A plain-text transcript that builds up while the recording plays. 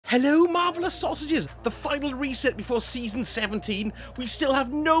Hello, Marvellous Sausages! The final reset before Season 17. We still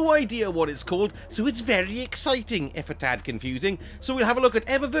have no idea what it's called, so it's very exciting, if a tad confusing. So we'll have a look at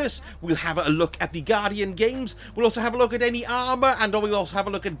Eververse, we'll have a look at the Guardian games, we'll also have a look at any armour, and we'll also have a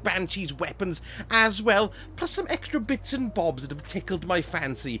look at Banshee's weapons as well, plus some extra bits and bobs that have tickled my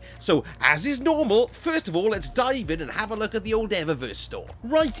fancy. So, as is normal, first of all, let's dive in and have a look at the old Eververse store.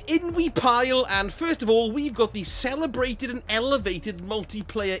 Right, in we pile, and first of all, we've got the celebrated and elevated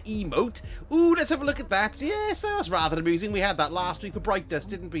multiplayer emote. Ooh, let's have a look at that. Yes, that's rather amusing. We had that last week for Bright Dust,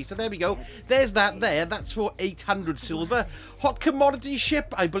 didn't we? So there we go. There's that there. That's for 800 silver. Hot commodity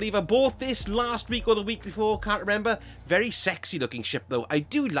ship. I believe I bought this last week or the week before. Can't remember. Very sexy looking ship though. I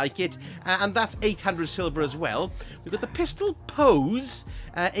do like it. And that's 800 silver as well. We've got the pistol pose.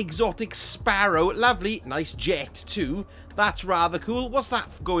 Exotic sparrow. Lovely. Nice jet too. That's rather cool. What's that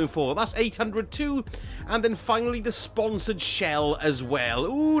going for? That's 800 too. And then finally the sponsored shell as well.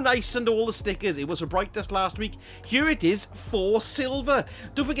 Ooh, nice, and all the stickers. It was for Bright Dust last week. Here it is, 4 silver.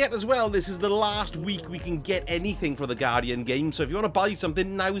 Don't forget as well, this is the last week we can get anything for the Guardian game. So if you want to buy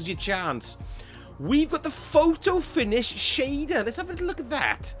something, now's your chance. We've got the photo finish shader. Let's have a look at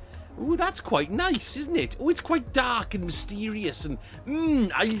that. Ooh, that's quite nice, isn't it? Oh, it's quite dark and mysterious, and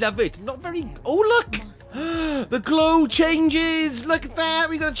I love it. Not very... Oh, look! The glow changes! Look at that!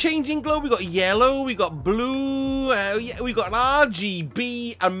 We got a changing glow. We got yellow, we got blue, yeah, we got an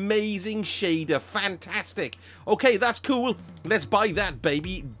RGB. Amazing shader. Fantastic. Okay, that's cool. Let's buy that,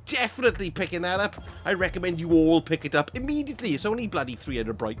 baby. Definitely picking that up. I recommend you all pick it up immediately. It's only bloody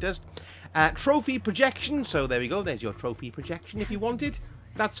 300 Bright Dust. Trophy projection. So there we go. There's your trophy projection if you want it.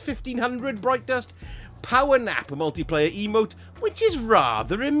 That's 1500 Bright Dust. Power Nap, a multiplayer emote, which is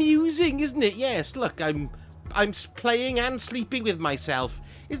rather amusing, isn't it? Yes, look, I'm playing and sleeping with myself.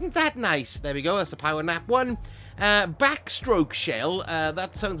 Isn't that nice? There we go, that's the Power Nap one. Backstroke shell,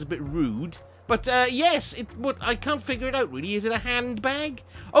 that sounds a bit rude. But yes, I can't figure it out really. Is it a handbag?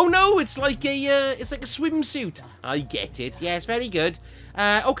 Oh no, it's like a swimsuit. I get it. Yes, very good.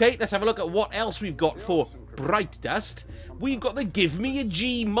 Okay, let's have a look at what else we've got for Bright Dust. We've got the Give Me a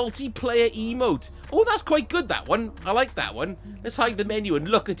G multiplayer emote. Oh, that's quite good, that one. I like that one. Let's hide the menu and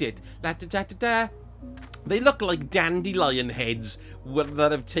look at it. Da, da, da, da, da. They look like dandelion heads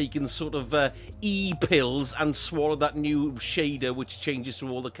that have taken sort of E-pills and swallowed that new shader which changes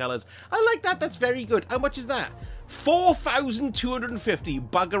through all the colours. I like that. That's very good. How much is that? 4,250.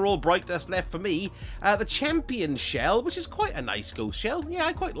 Bugger all Bright Dust left for me. The Champion shell, which is quite a nice ghost shell. Yeah,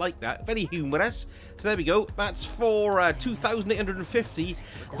 I quite like that. Very humorous. So there we go. That's for 2,850.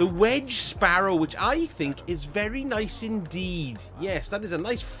 The Wedge Sparrow, which I think is very nice indeed. Yes, that is a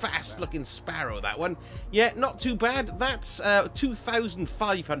nice fast-looking sparrow, that one. Yeah, not too bad. That's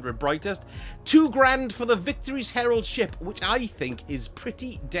 2,500 Bright Dust. 2 grand for the Victory's Herald ship, which I think is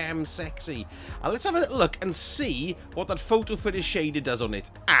pretty damn sexy. Let's have a little look and see what that photo finish shader does on it.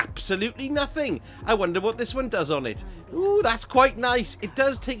 Absolutely nothing. I wonder what this one does on it. Ooh, that's quite nice. It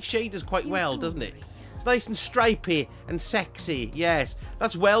does take shaders quite well, doesn't it? It's nice and stripy and sexy. Yes,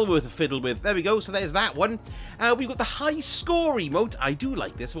 that's well worth a fiddle with. There we go. So there's that one. We've got the high score emote. I do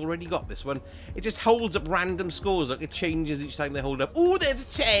like this. I've already got this one. It just holds up random scores. Like it changes each time they hold up. Oh, there's a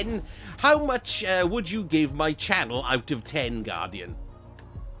 10. How much would you give my channel out of 10, Guardian?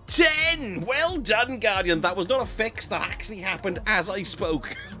 10! Well done, Guardian. That was not a fix. That actually happened as I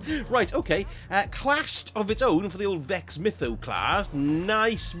spoke. Right, okay. Classed of its own for the old Vex Mytho class.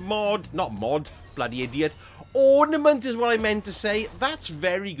 Nice mod. Not mod. Bloody idiot. Ornament is what I meant to say. That's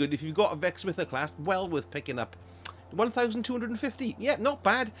very good. If you've got a Vex Mytho class, well worth picking up. 1,250. Yeah, not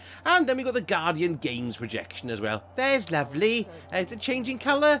bad. And then we got the Guardian Games projection as well. There's lovely. It's a changing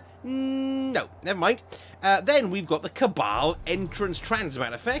colour? No, never mind. Then we've got the Cabal entrance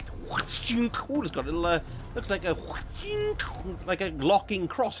transmat effect. Oh, it's got a little, looks like a locking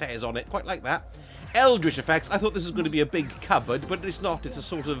crosshairs on it. Quite like that. Eldritch effects. I thought this was going to be a big cupboard, but it's not. It's a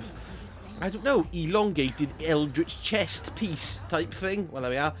sort of, I don't know, elongated Eldritch chest piece type thing. Well,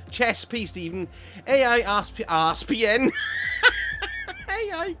 there we are. Chest piece, even. AI RSPN.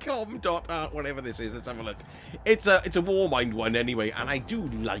 AI.com. Whatever this is. Let's have a look. It's a Warmind one anyway, and I do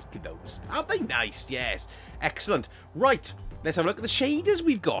like those. Aren't they nice? Yes. Excellent. Right. Let's have a look at the shaders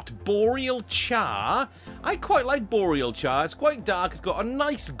we've got. Boreal Char. I quite like Boreal Char. It's quite dark. It's got a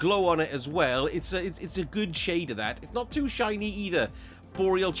nice glow on it as well. It's a good shade of that. It's not too shiny either.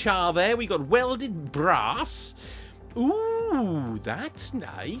 Boreal Char there. We got Welded Brass. Ooh, that's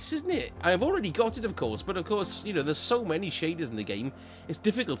nice, isn't it? I've already got it, of course, but of course, you know, there's so many shaders in the game, it's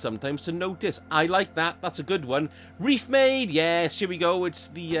difficult sometimes to notice. I like that. That's a good one. Reef Maid, yes, here we go. It's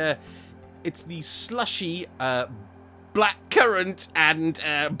the slushy black currant and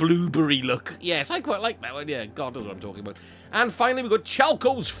blueberry look. Yes, I quite like that one. Yeah, God knows what I'm talking about. And finally, we've got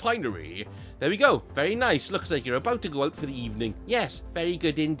Chalco's Finery. There we go. Very nice. Looks like you're about to go out for the evening. Yes, very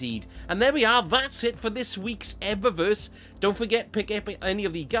good indeed. And there we are. That's it for this week's Eververse. Don't forget, pick up any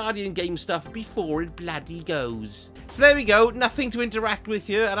of the Guardian game stuff before it bloody goes. So there we go. Nothing to interact with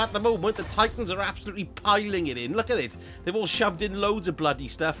here. And at the moment, the Titans are absolutely piling it in. Look at it. They've all shoved in loads of bloody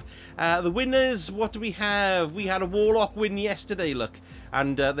stuff. The winners, what do we have? We had a Warlock win yesterday, look.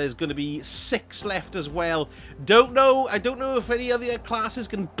 And there's going to be 6 left as well. I don't know if any other classes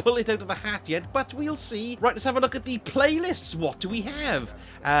can pull it out of the hat yet, but we'll see. Right, let's have a look at the playlists. What do we have?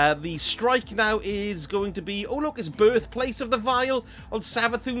 The strike now is going to be, oh look, it's Birthplace of the Vile on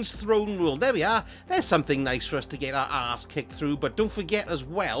Savathun's Throne Room. There we are. There's something nice for us to get our arse kicked through, but don't forget as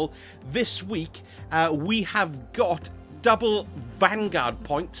well, this week we have got double Vanguard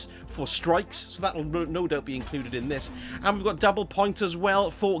points for strikes, so that'll no doubt be included in this. And we've got double points as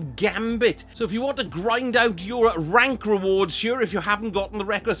well for Gambit. So if you want to grind out your rank rewards here, if you haven't gotten the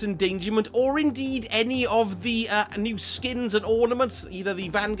Reckless Endangerment, or indeed any of the new skins and ornaments, either the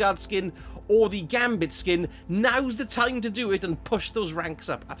Vanguard skin or the Gambit skin, now's the time to do it and push those ranks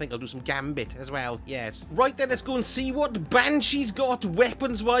up. I think I'll do some Gambit as well, yes. Right then, let's go and see what Banshee's got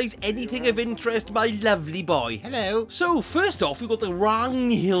weapons-wise. Anything of interest, my lovely boy. Hello. So, first off, we've got the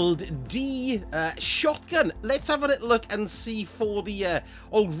Ranghild D shotgun. Let's have a little look and see for the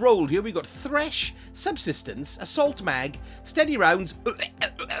old roll here. We've got Thresh, Subsistence, Assault Mag, Steady Rounds,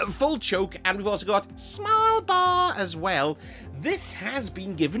 Full Choke, and we've also got Small Bar as well. This has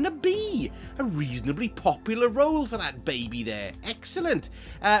been given a B. A reasonably popular role for that baby there. Excellent.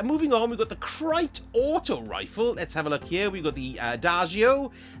 Moving on, we've got the Krite Auto Rifle. Let's have a look here. We've got the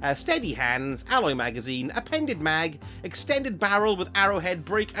Adagio, Steady Hands, Alloy Magazine, Appended Mag, Extended Barrel with Arrowhead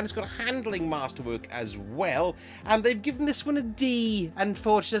Break, and it's got a Handling Masterwork as well. And they've given this one a D,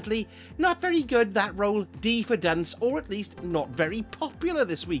 unfortunately. Not very good, that role. D for dunce, or at least not very popular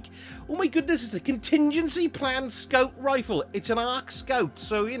this week. Oh my goodness, it's the Contingency Plan Scout Rifle. It's an Arc Scout,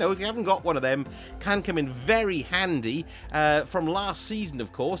 so, you know, if you haven't got one of them, can come in very handy from last season,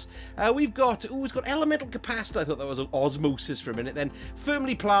 of course. We've got, it's got Elemental Capacitor. I thought that was an Osmosis for a minute then.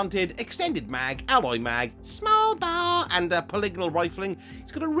 Firmly Planted, Extended Mag, Alloy Mag, Small Bar, and Polygonal Rifling.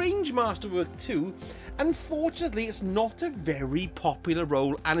 It's got a Range Masterwork too. Unfortunately, it's not a very popular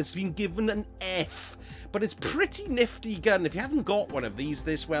role, and it's been given an F. But it's pretty nifty gun. If you haven't got one of these,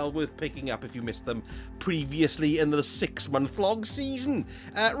 this well worth picking up if you missed them previously in the 6-month vlog season.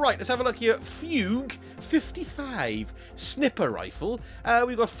 Right, let's have a look here. Fugue 55 Snipper Rifle.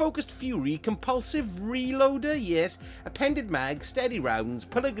 We've got Focused Fury, Compulsive Reloader, yes, Appended Mag, Steady Rounds,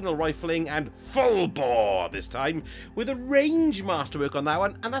 Polygonal Rifling, and Full Bore this time, with a Range Masterwork on that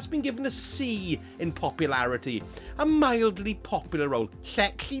one, and that's been given a C in popularity. A mildly popular role.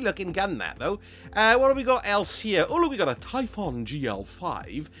 Sexy looking gun that though. What have we got else here? Oh look, we got a Typhon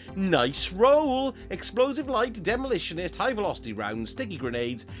GL5. Nice roll. Explosive Light, Demolitionist, High Velocity Rounds, Sticky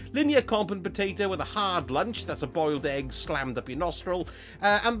Grenades, Linear Competent Potato with a Hard Lunch. That's a boiled egg slammed up your nostril.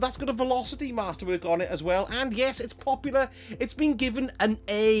 And that's got a Velocity Masterwork on it as well. And yes, it's popular. It's been given an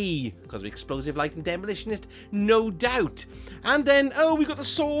A because of Explosive Light and Demolitionist, no doubt. And then, oh, we got the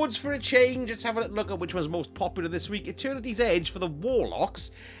swords for a change. Let's have a look at which one's most popular this week. Eternity's Edge for the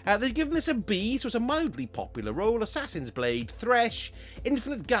Warlocks. They've given this a B, so it's a mildly popular role. Assassin's Blade, Thresh,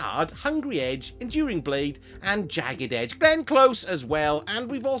 Infinite Guard, Hungry Edge, Enduring Blade, and Jagged Edge. Glen Close as well. And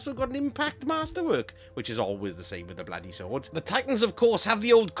we've also got an Impact Masterwork, which is always the same with the bloody swords. The Titans, of course, have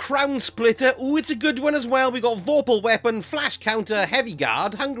the old Crown Splitter. Ooh, it's a good one as well. We got Vorpal Weapon, Flash Counter, Heavy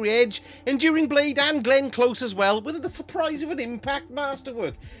Guard, Hungry Edge, Enduring Blade, and Glen Close as well, with the surprise of an Impact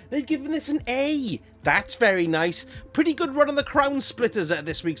Masterwork. They've given this an A. That's very nice. Pretty good run on the Crown Splitters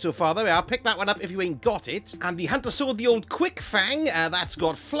this week so far. There we are. Pick that one up if you ain't got it. And the Hunter Sword, the old Quick Fang, that's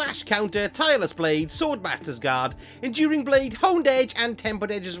got Flash Counter, Tireless Blade, Swordmaster's Guard, Enduring Blade, Honed Edge, and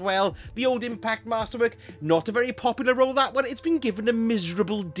Tempered Edge as well. The old Impact Masterwork, not a very popular role, that one. It's been given a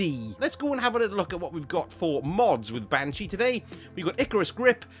miserable D. Let's go and have a little look at what we've got for mods with Banshee today. We've got Icarus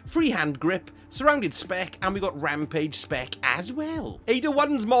Grip, Freehand Grip, Surrounded Spec, and we've got Rampage Spec as well. Ada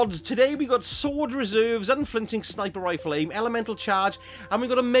 1's mods today, we got Sword Reserves, Unflinching Sniper Rifle Aim, Elemental Charge, and we've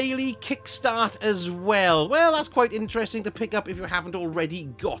got a melee kickstart as well. Well, that's quite interesting to pick up if you haven't already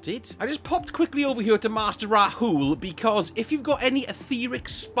got it. I just popped quickly over here to Master Rahool because if you've got any etheric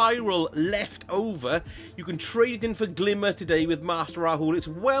spiral left over, you can trade it in for glimmer today with Master Rahool. It's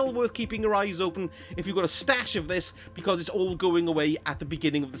well worth keeping your eyes open if you've got a stash of this because it's all going away at the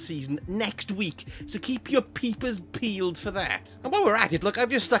beginning of the season next week. So keep your peepers peeled for that. And while we're at it, look, I've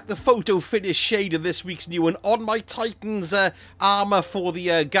just stuck the photo finish shade of this week's new one on my Titan's armor for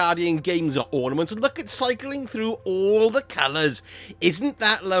the Guardian Games ornaments. And look, it's cycling through all the colours. Isn't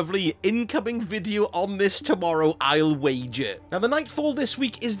that lovely? Incoming video on this tomorrow, I'll wager. Now, the Nightfall this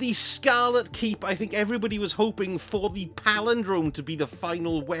week is the Scarlet Keep. I think everybody was hoping for the palindrome to be the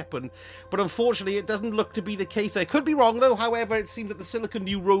final weapon, but unfortunately it doesn't look to be the case. I could be wrong though. However, it seems that the Silicon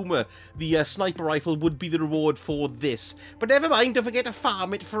Neuroma, the sniper rifle, would be the reward for this. But never mind, don't forget to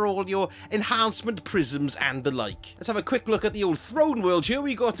farm it for all your enhancement prisms and the like. Let's have a quick look at the old throne world here.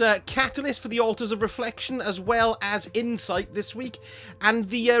 We got Catalyst for the Altars of Reflection as well as Insight this week, and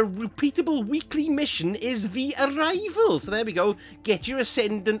the repeatable weekly mission is the Arrival. So there we go, get your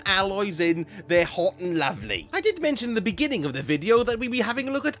Ascendant alloys in, they're hot and lovely. I did mention in the beginning of the video that we'd be having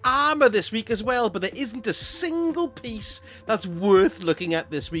a look at armor this week as well, but there isn't a single piece that's worth looking at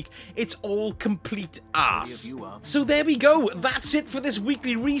this week. It's all complete arse. So there we go, that's it for this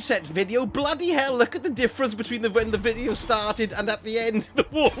weekly reset video. Bloody hell, look at the difference between when the video started and at the end. The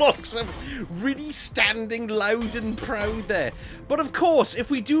Warlocks are really standing loud and proud there. But of course, if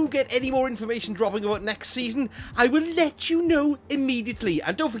we do get any more information dropping about next season, I will let you know immediately.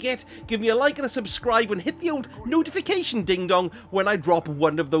 And don't forget, give me a like and a subscribe and hit the old notification ding dong when I drop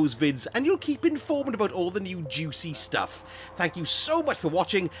one of those vids, and you'll keep informed about all the new juicy stuff. Thank you so much for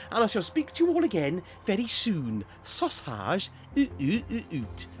watching, and I shall speak to you all again very soon. Sausage,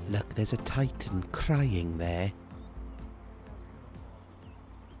 oot. Look, there's a Titan crying there.